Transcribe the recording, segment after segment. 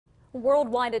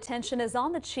Worldwide attention is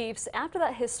on the Chiefs after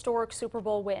that historic Super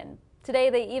Bowl win. Today,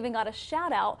 they even got a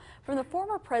shout out from the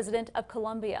former president of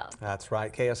Colombia. That's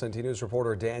right. KSNT News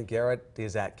reporter Dan Garrett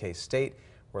is at K-State,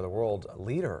 where the world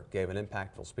leader gave an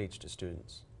impactful speech to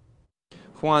students.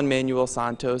 Juan Manuel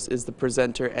Santos is the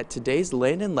presenter at today's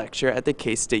Landon Lecture at the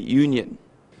K-State Union.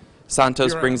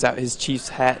 Santos brings out his Chiefs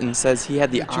hat and says he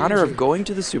had the honor of going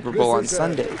to the Super Bowl on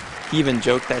Sunday. He even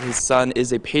joked that his son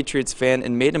is a Patriots fan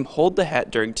and made him hold the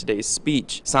hat during today's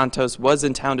speech. Santos was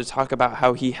in town to talk about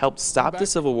how he helped stop the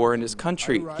Civil War in his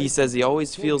country. He says he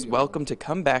always feels welcome to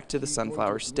come back to the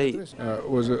Sunflower State. It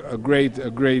was a great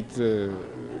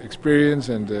experience,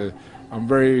 and I'm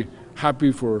very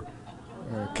happy for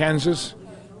Kansas.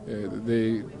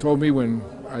 They told me when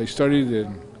I studied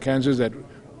in Kansas that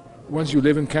once you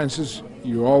live in Kansas,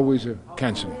 you're always a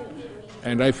Kansan,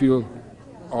 and I feel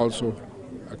also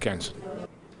a Kansan.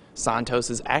 Santos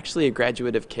is actually a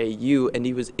graduate of KU, and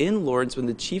he was in Lawrence when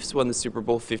the Chiefs won the Super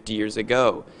Bowl 50 years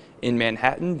ago. In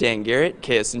Manhattan, Dan Garrett,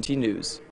 KSNT News.